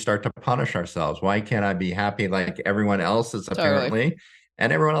 we start to punish ourselves. Why can't I be happy like everyone else is apparently? Totally.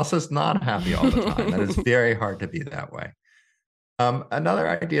 And everyone else is not happy all the time. And it's very hard to be that way. Another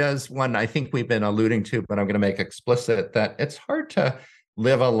idea is one I think we've been alluding to, but I'm going to make explicit, that it's hard to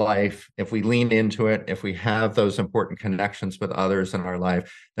live a life if we lean into it, if we have those important connections with others in our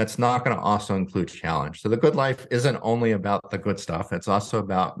life, that's not going to also include challenge. So the good life isn't only about the good stuff. It's also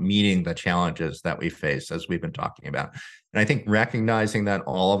about meeting the challenges that we face, as we've been talking about. And I think recognizing that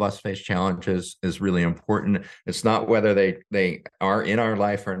all of us face challenges is really important. It's not whether they are in our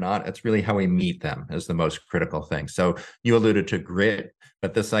life or not. It's really how we meet them is the most critical thing. So you alluded to grit,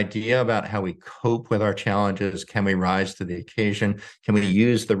 but this idea about how we cope with our challenges, can we rise to the occasion? Can we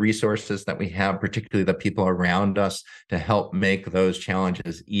use the resources that we have, particularly the people around us, to help make those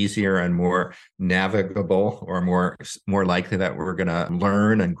challenges easier and more navigable, or more likely that we're going to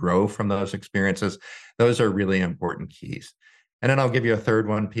learn and grow from those experiences? Those are really important keys. And then I'll give you a third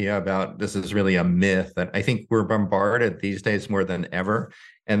one, Pia, about this is really a myth that I think we're bombarded these days more than ever.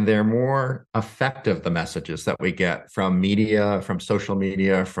 And they're more effective, the messages that we get from media, from social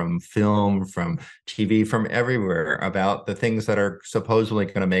media, from film, from TV, from everywhere about the things that are supposedly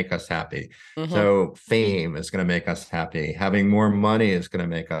going to make us happy. Mm-hmm. So fame is going to make us happy. Having more money is going to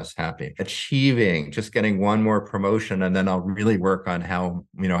make us happy. Achieving, just getting one more promotion, and then I'll really work on how,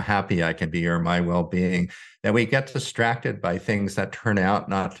 happy I can be, or my well-being. That we get distracted by things that turn out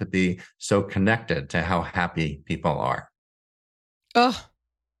not to be so connected to how happy people are. Oh,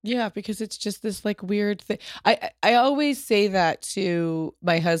 yeah, because it's just this like weird thing. I always say that to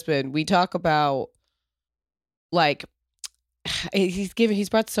my husband. We talk about like he's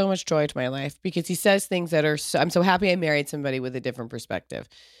brought so much joy to my life, because he says things that are I'm so happy I married somebody with a different perspective.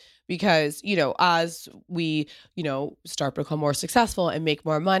 Because, as we, start to become more successful and make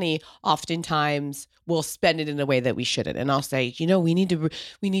more money, oftentimes we'll spend it in a way that we shouldn't. And I'll say, we need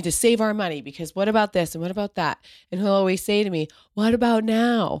to save our money, because what about this and what about that? And he'll always say to me, what about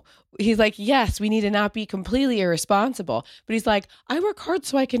now? He's like, yes, we need to not be completely irresponsible. But he's like, I work hard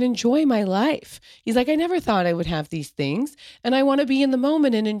so I can enjoy my life. He's like, I never thought I would have these things, and I want to be in the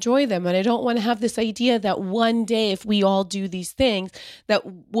moment and enjoy them. And I don't want to have this idea that one day, if we all do these things, that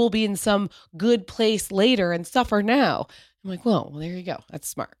we'll be in some good place later and suffer now. I'm like, well, there you go. That's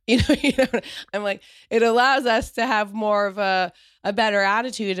smart. I'm like, it allows us to have more of a better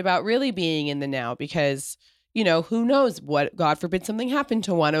attitude about really being in the now, because who knows what, God forbid something happened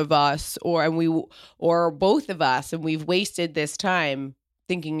to one of us or both of us, and we've wasted this time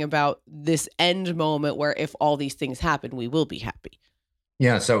thinking about this end moment where if all these things happen, we will be happy.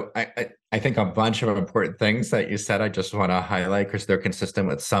 Yeah, so I think a bunch of important things that you said, I just want to highlight because they're consistent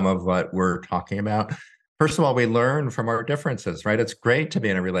with some of what we're talking about. First of all, we learn from our differences, right? It's great to be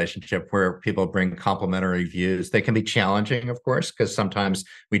in a relationship where people bring complementary views. They can be challenging, of course, because sometimes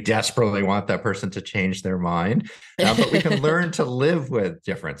we desperately want that person to change their mind. But we can learn to live with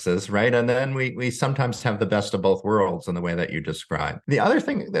differences, right? And then we sometimes have the best of both worlds in the way that you described. The other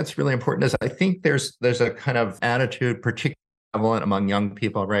thing that's really important is I think there's a kind of attitude, particularly prevalent among young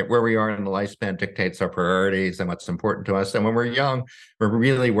people, right? Where we are in the lifespan dictates our priorities and what's important to us. And when we're young, we're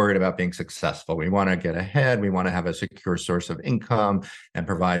really worried about being successful. We want to get ahead. We want to have a secure source of income and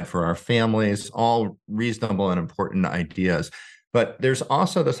provide for our families, all reasonable and important ideas. But there's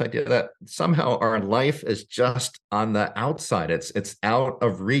also this idea that somehow our life is just on the outside. It's out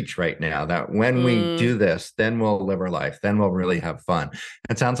of reach right now, that when we do this, then we'll live our life. Then we'll really have fun.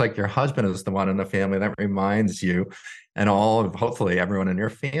 It sounds like your husband is the one in the family that reminds you and hopefully everyone in your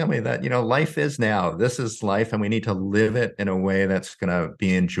family that, life is now. This is life, and we need to live it in a way that's going to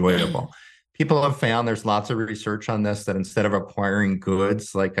be enjoyable. People have found, there's lots of research on this, that instead of acquiring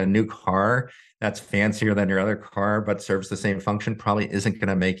goods like a new car that's fancier than your other car but serves the same function, probably isn't going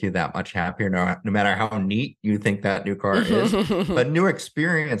to make you that much happier, no matter how neat you think that new car is. But new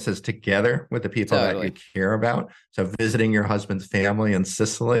experiences together with the people that you care about. So visiting your husband's family in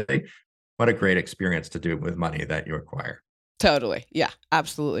Sicily, what a great experience to do with money that you acquire. Totally. Yeah,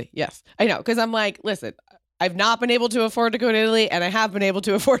 absolutely. Yes. I know. Because I'm like, listen, I've not been able to afford to go to Italy, and I have been able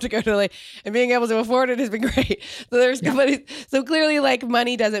to afford to go to Italy, and being able to afford it has been great. So so clearly, like,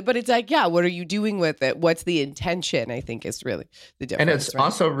 money doesn't, but it's like, yeah, what are you doing with it? What's the intention? I think is really the difference. And it's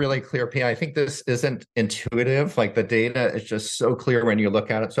also really clear, Pia. I think this isn't intuitive. Like, the data is just so clear when you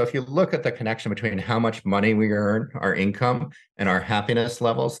look at it. So if you look at the connection between how much money we earn, our income, and our happiness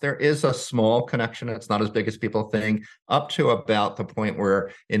levels, there is a small connection. It's not as big as people think, up to about the point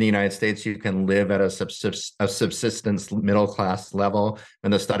where in the United States, you can live at a subsistence middle class level. When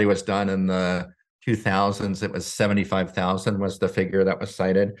the study was done in the 2000s, it was 75,000 was the figure that was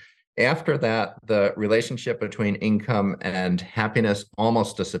cited. After that, the relationship between income and happiness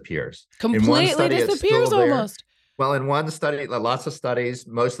almost disappears. Completely disappears almost. Well, in one study, lots of studies,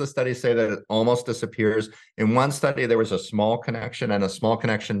 most of the studies say that it almost disappears. In one study, there was a small connection, and a small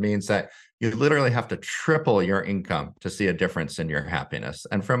connection means that you literally have to triple your income to see a difference in your happiness.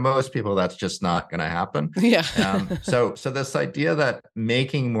 And for most people, that's just not going to happen. Yeah. So this idea that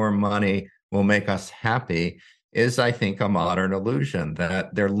making more money will make us happy is, I think, a modern illusion,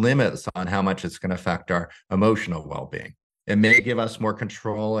 that there are limits on how much it's going to affect our emotional well-being. It may give us more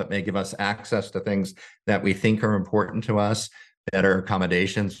control. It may give us access to things that we think are important to us, better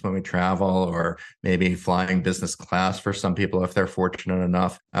accommodations when we travel, or maybe flying business class for some people if they're fortunate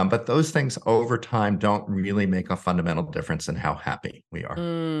enough. But those things over time don't really make a fundamental difference in how happy we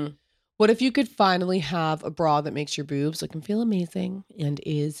are. What if you could finally have a bra that makes your boobs look and feel amazing and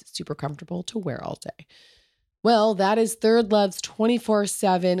is super comfortable to wear all day? Well, that is Third Love's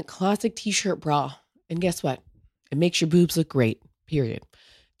 24/7 classic t-shirt bra. And guess what? It makes your boobs look great, period.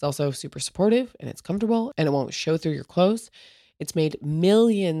 It's also super supportive, and it's comfortable, and it won't show through your clothes. It's made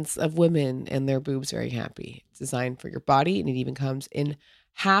millions of women and their boobs very happy. It's designed for your body, and it even comes in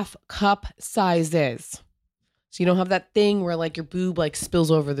half cup sizes. So you don't have that thing where like your boob like spills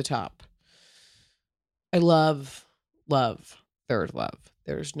over the top. I love Third Love.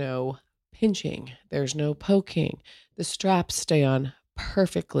 There's no pinching. There's no poking. The straps stay on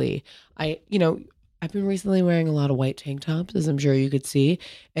perfectly. I've been recently wearing a lot of white tank tops, as I'm sure you could see.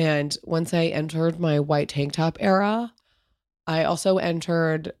 And once I entered my white tank top era, I also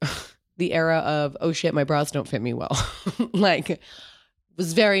entered the era of, oh shit, my bras don't fit me well. It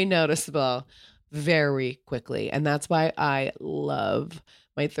was very noticeable very quickly. And that's why I love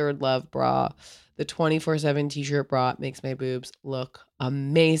my Third Love bra. The 24/7 t-shirt bra makes my boobs look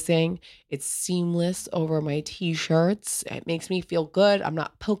amazing. It's seamless over my t-shirts. It makes me feel good. I'm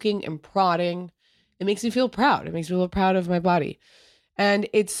not poking and prodding. It makes me feel proud. It makes me feel proud of my body. And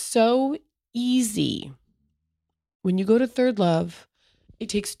it's so easy. When you go to Third Love, it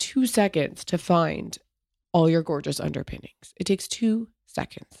takes 2 seconds to find all your gorgeous underpinnings. It takes 2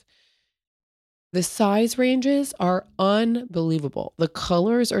 seconds. The size ranges are unbelievable. The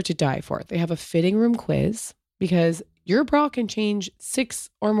colors are to die for. They have a fitting room quiz because your bra can change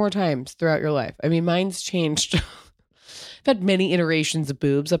 6 or more times throughout your life. I mean, mine's changed. I've had many iterations of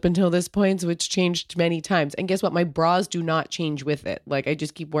boobs up until this point, so it's changed many times. And guess what? My bras do not change with it. Like, I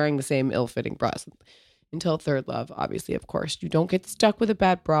just keep wearing the same ill-fitting bras. until Third Love, obviously, of course. You don't get stuck with a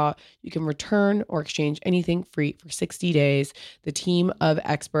bad bra. You can return or exchange anything free for 60 days. The team of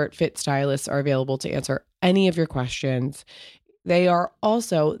expert fit stylists are available to answer any of your questions. They are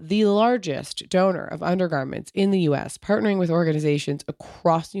also the largest donor of undergarments in the U.S., partnering with organizations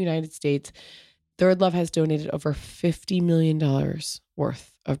across the United States. Third Love has donated over $50 million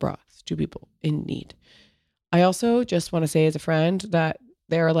worth of bras to people in need. I also just want to say as a friend that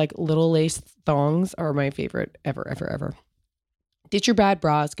their like little lace thongs are my favorite ever, ever, ever. Ditch your bad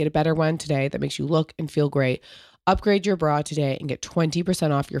bras. Get a better one today that makes you look and feel great. Upgrade your bra today and get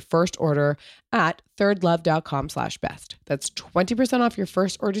 20% off your first order at thirdlove.com/best. That's 20% off your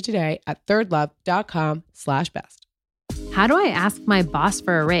first order today at thirdlove.com/best. How do I ask my boss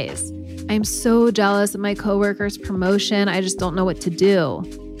for a raise? I'm so jealous of my coworker's promotion. I just don't know what to do.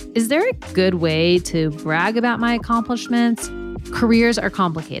 Is there a good way to brag about my accomplishments? Careers are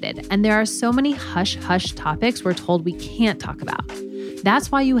complicated, and there are so many hush-hush topics we're told we can't talk about.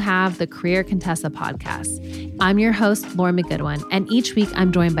 That's why you have the Career Contessa podcast. I'm your host, Lauren McGoodwin, and each week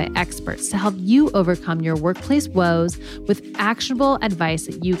I'm joined by experts to help you overcome your workplace woes with actionable advice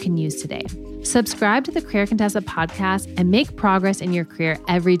that you can use today. Subscribe to the Career Contessa podcast and make progress in your career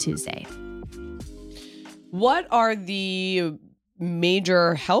every Tuesday. What are the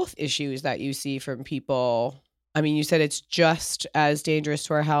major health issues that you see from people? I mean, you said it's just as dangerous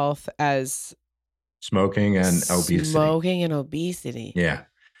to our health as smoking and obesity. Yeah.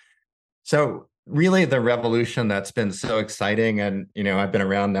 So really the revolution that's been so exciting, and, I've been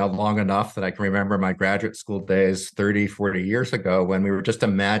around now long enough that I can remember my graduate school days 30, 40 years ago when we were just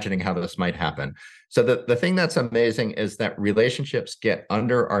imagining how this might happen. So the thing that's amazing is that relationships get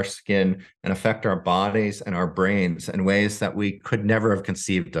under our skin and affect our bodies and our brains in ways that we could never have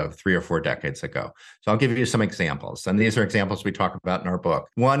conceived of 3 or 4 decades ago. So I'll give you some examples. And these are examples we talk about in our book.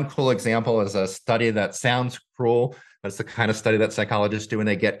 One cool example is a study that sounds cruel. That's the kind of study that psychologists do, and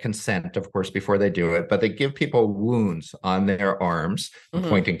they get consent, of course, before they do it. But they give people wounds on their arms,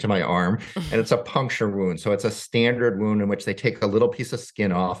 pointing to my arm, and it's a puncture wound. So it's a standard wound in which they take a little piece of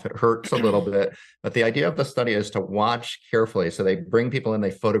skin off. It hurts a little bit. But the idea of the study is to watch carefully. So they bring people in,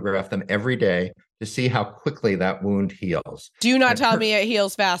 they photograph them every day to see how quickly that wound heals. Do you not tell me it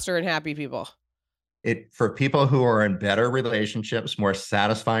heals faster in happy people? For people who are in better relationships, more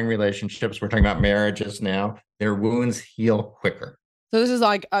satisfying relationships, we're talking about marriages now, their wounds heal quicker. So this is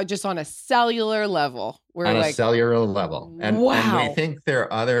like just on a cellular level. A cellular level. And we think there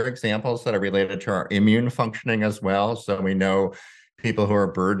are other examples that are related to our immune functioning as well. So we know people who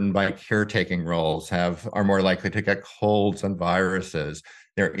are burdened by caretaking roles are more likely to get colds and viruses.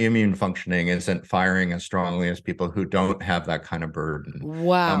 Their immune functioning isn't firing as strongly as people who don't have that kind of burden.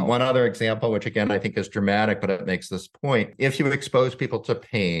 Wow. One other example, which again, I think is dramatic, but it makes this point. If you expose people to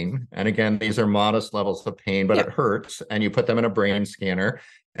pain, and again, these are modest levels of pain, but it hurts, and you put them in a brain scanner,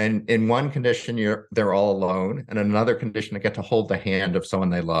 and in one condition, they're all alone, and in another condition, they get to hold the hand of someone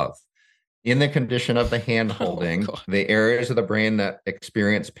they love. In the condition of the hand holding, the areas of the brain that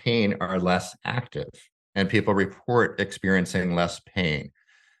experience pain are less active, and people report experiencing less pain.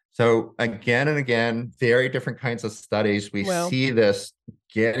 So again and again, very different kinds of studies. We see this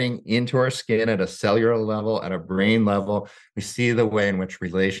getting into our skin at a cellular level, at a brain level. We see the way in which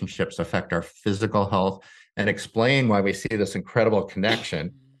relationships affect our physical health and explain why we see this incredible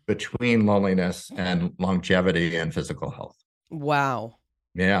connection between loneliness and longevity and physical health. Wow.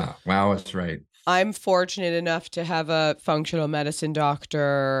 Yeah. Wow is right. I'm fortunate enough to have a functional medicine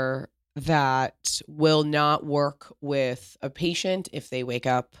doctor that will not work with a patient if they wake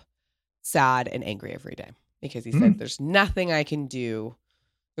up sad and angry every day, because he said, there's nothing I can do.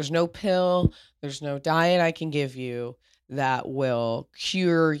 There's no pill. There's no diet I can give you that will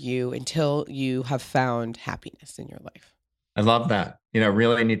cure you until you have found happiness in your life. I love that.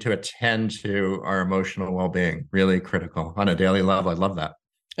 Really need to attend to our emotional well-being. Really critical on a daily level. I love that.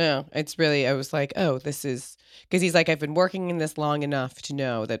 Yeah, it's really, I was like, oh, this is, because he's like, I've been working in this long enough to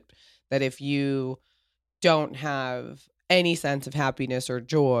know that if you don't have any sense of happiness or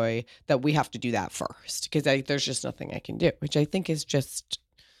joy, that we have to do that first, because there's just nothing I can do, which I think is just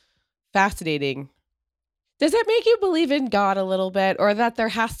fascinating. Does it make you believe in God a little bit, or that there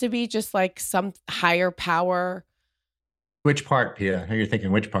has to be just like some higher power? Which part, Pia? Are you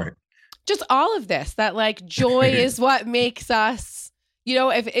thinking which part? Just all of this, that like joy is what makes us,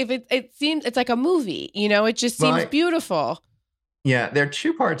 if it seems, it's like a movie, it just seems beautiful. Yeah, there are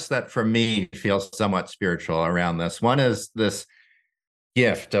two parts that for me feel somewhat spiritual around this. One is this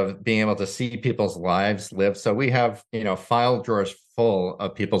gift of being able to see people's lives live. So we have, file drawers full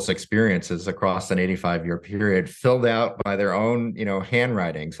of people's experiences across an 85-year period, filled out by their own,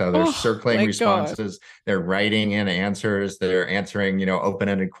 handwriting. So they're circling responses, they're writing in answers, they're answering,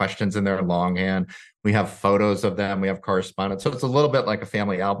 open-ended questions in their longhand. We have photos of them, we have correspondence. So it's a little bit like a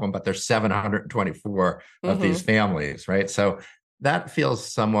family album, but there's 724 of these families, right? So that feels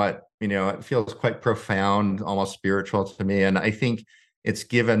somewhat, it feels quite profound, almost spiritual to me. And I think it's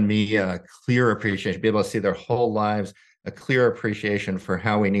given me a clear appreciation, be able to see their whole lives, a clear appreciation for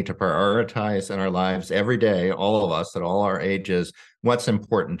how we need to prioritize in our lives every day, all of us at all our ages, what's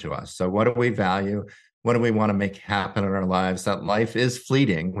important to us. So what do we value? What do we want to make happen in our lives? That life is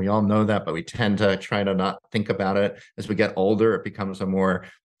fleeting. We all know that, but we tend to try to not think about it. As we get older, it becomes a more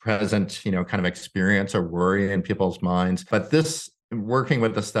present, kind of experience or worry in people's minds. But this working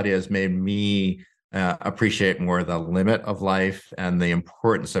with the study has made me appreciate more the limit of life and the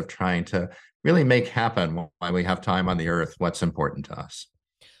importance of trying to really make happen while we have time on the earth what's important to us.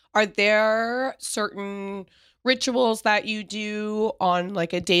 Are there certain rituals that you do on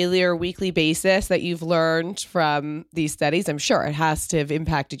like a daily or weekly basis that you've learned from these studies? I'm sure it has to have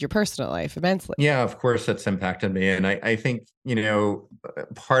impacted your personal life immensely. Yeah, of course it's impacted me. And I think,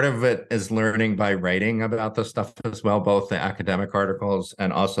 part of it is learning by writing about this stuff as well, both the academic articles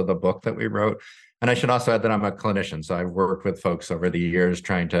and also the book that we wrote. And I should also add that I'm a clinician. So I've worked with folks over the years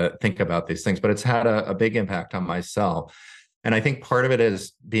trying to think about these things, but it's had a big impact on myself. And I think part of it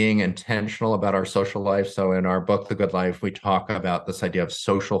is being intentional about our social life. So in our book, The Good Life, we talk about this idea of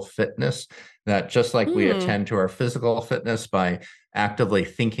social fitness, that just like we attend to our physical fitness by actively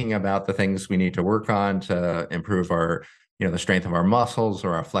thinking about the things we need to work on to improve our, the strength of our muscles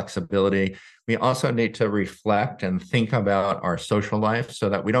or our flexibility, we also need to reflect and think about our social life so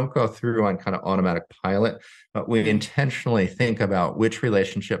that we don't go through on kind of automatic pilot, but we intentionally think about which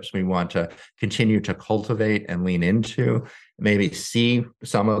relationships we want to continue to cultivate and lean into, maybe see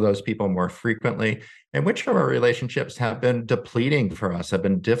some of those people more frequently, and which of our relationships have been depleting for us, have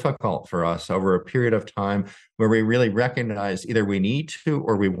been difficult for us over a period of time where we really recognize either we need to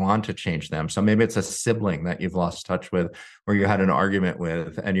or we want to change them. So maybe it's a sibling that you've lost touch with or you had an argument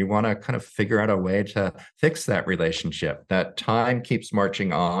with, and you want to kind of figure out a way to fix that relationship. That time keeps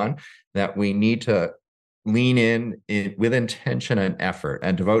marching on, that we need to lean in with intention and effort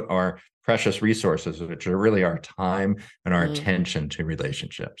and devote our precious resources, which are really our time and our attention to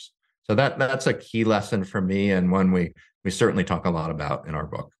relationships. So that's a key lesson for me, and one we certainly talk a lot about in our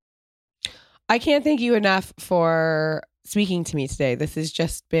book. I can't thank you enough for speaking to me today. This has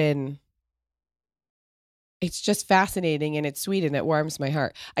just been, it's just fascinating and it's sweet and it warms my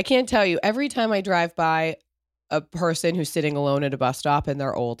heart. I can't tell you, every time I drive by a person who's sitting alone at a bus stop and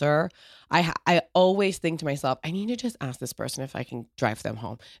they're older, I always think to myself, I need to just ask this person if I can drive them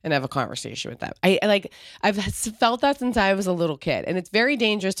home and have a conversation with them. I've felt that since I was a little kid, and it's very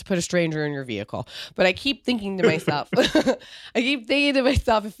dangerous to put a stranger in your vehicle. But I keep thinking to myself, if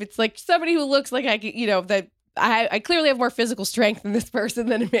it's like somebody who looks like I could, that I clearly have more physical strength than this person,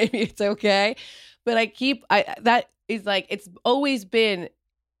 then maybe it's okay. But that is like, it's always been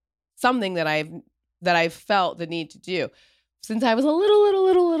something that I've felt the need to do since I was a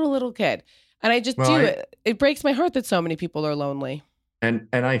little kid. And I just do it. It breaks my heart that so many people are lonely. And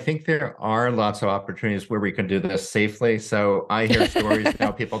I think there are lots of opportunities where we can do this safely. So I hear stories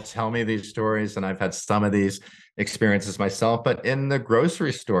now, people tell me these stories, and I've had some of these experiences myself. But in the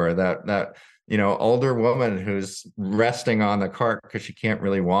grocery store, that older woman who's resting on the cart because she can't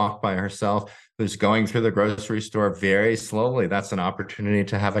really walk by herself, who's going through the grocery store very slowly, that's an opportunity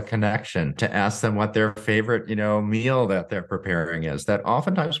to have a connection, to ask them what their favorite, meal that they're preparing is. That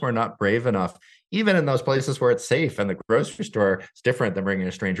oftentimes we're not brave enough, even in those places where it's safe. And the grocery store is different than bringing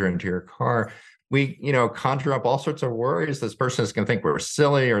a stranger into your car. We, conjure up all sorts of worries. This person is going to think we're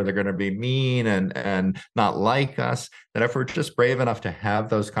silly, or they're going to be mean and not like us. That if we're just brave enough to have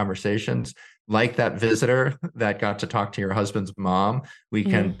those conversations, like that visitor that got to talk to your husband's mom, we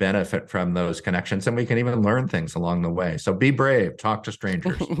can benefit from those connections, and we can even learn things along the way. So be brave, talk to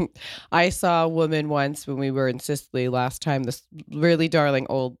strangers. I saw a woman once when we were in Sicily last time, this really darling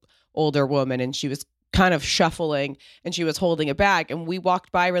older woman, and she was kind of shuffling and she was holding a bag, and we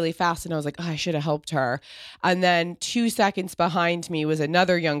walked by really fast, and I was like, I should have helped her. And then 2 seconds behind me was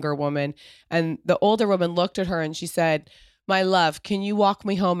another younger woman, and the older woman looked at her and she said, "My love, can you walk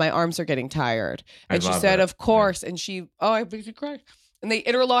me home? My arms are getting tired." And she said, "Of course." Yeah. And I basically cried. And they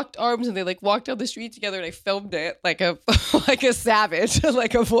interlocked arms and they walked down the street together, and I filmed it like a savage,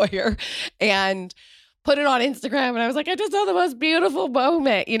 like a voyeur, and put it on Instagram. And I was like, I just saw the most beautiful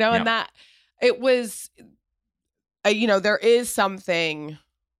moment, and that it was, there is something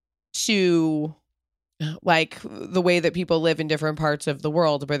to like the way that people live in different parts of the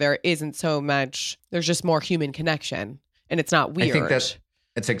world where there isn't so much, there's just more human connection and it's not weird. I think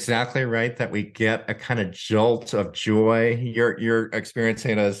it's exactly right that we get a kind of jolt of joy. You're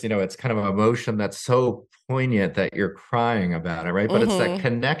experiencing it as, it's kind of an emotion that's so poignant that you're crying about it, right? But it's that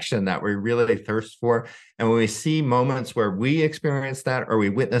connection that we really thirst for. And when we see moments where we experience that or we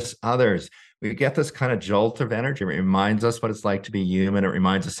witness others, we get this kind of jolt of energy. It reminds us what it's like to be human. It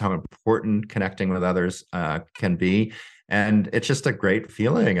reminds us how important connecting with others can be. And it's just a great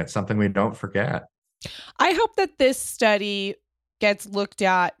feeling. It's something we don't forget. I hope that this study gets looked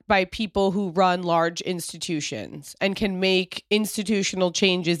at by people who run large institutions and can make institutional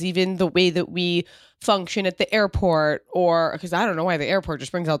changes, even the way that we function at the airport, or because I don't know why the airport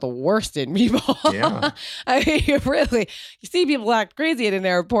just brings out the worst in people. Yeah. I mean, you see people act crazy at an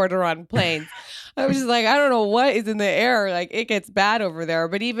airport or on planes. I was just like, I don't know what is in the air. Like, it gets bad over there.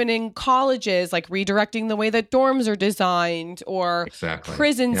 But even in colleges, like redirecting the way that dorms are designed or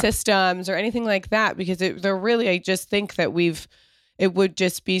prison systems or anything like that, because they're really, I just think that it would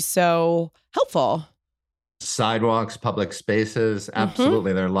just be so helpful. Sidewalks, public spaces,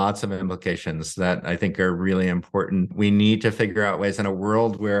 absolutely. There are lots of implications that I think are really important. We need to figure out ways in a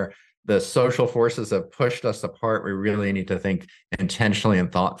world where the social forces have pushed us apart. We really need to think intentionally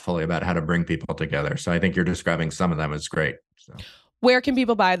and thoughtfully about how to bring people together. So I think you're describing some of them as great. So, where can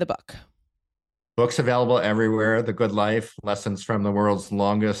people buy the book? Books available everywhere. The Good Life, Lessons from the World's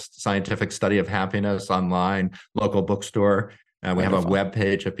Longest Scientific Study of Happiness, online, local bookstore. We have a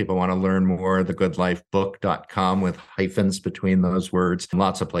webpage if people want to learn more, thegoodlifebook.com with hyphens between those words.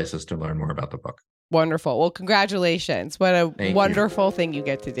 Lots of places to learn more about the book. Wonderful. Well, congratulations. What a wonderful thing you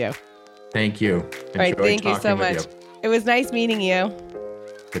get to do. Thank you. All right. Thank you so much. It was nice meeting you.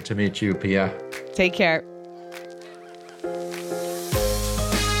 Good to meet you, Pia. Take care.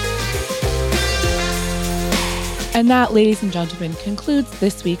 And that, ladies and gentlemen, concludes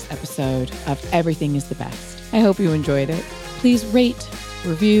this week's episode of Everything is the Best. I hope you enjoyed it. Please rate,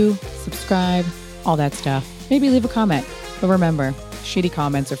 review, subscribe, all that stuff. Maybe leave a comment. But remember, shitty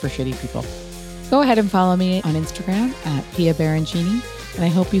comments are for shitty people. Go ahead and follow me on Instagram at Pia Baroncini. And I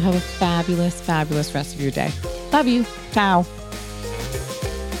hope you have a fabulous, fabulous rest of your day. Love you. Ciao.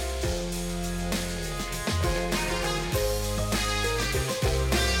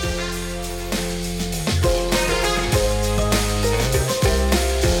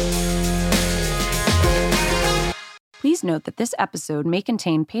 Please note that this episode may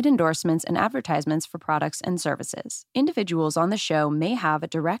contain paid endorsements and advertisements for products and services. Individuals on the show may have a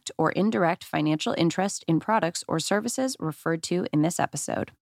direct or indirect financial interest in products or services referred to in this episode.